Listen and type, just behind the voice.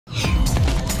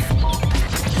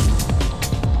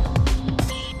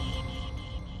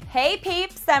Hey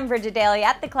peeps, I'm Adele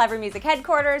at the Clever Music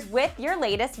headquarters with your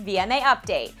latest VMA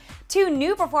update. Two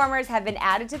new performers have been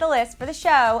added to the list for the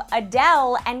show,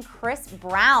 Adele and Chris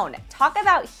Brown. Talk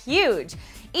about huge!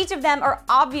 Each of them are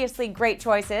obviously great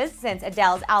choices since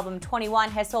Adele's album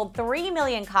 21 has sold 3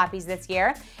 million copies this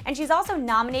year, and she's also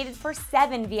nominated for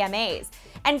 7 VMAs.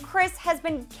 And Chris has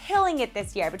been killing it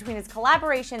this year between his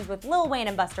collaborations with Lil Wayne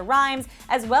and Busta Rhymes,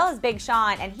 as well as Big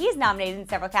Sean, and he's nominated in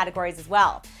several categories as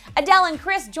well. Adele and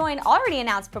Chris join already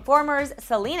announced performers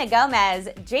Selena Gomez,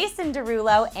 Jason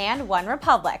Derulo, and One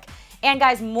Republic. And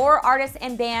guys, more artists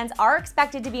and bands are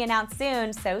expected to be announced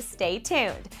soon, so stay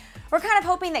tuned. We're kind of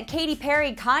hoping that Katy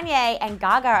Perry, Kanye, and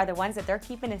Gaga are the ones that they're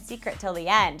keeping a secret till the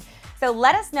end. So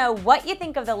let us know what you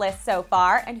think of the list so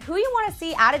far and who you want to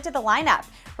see added to the lineup.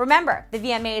 Remember, the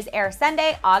VMAs air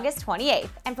Sunday, August 28th.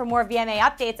 And for more VMA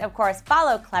updates, of course,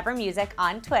 follow Clever Music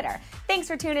on Twitter. Thanks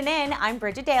for tuning in. I'm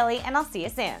Adele, and I'll see you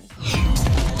soon.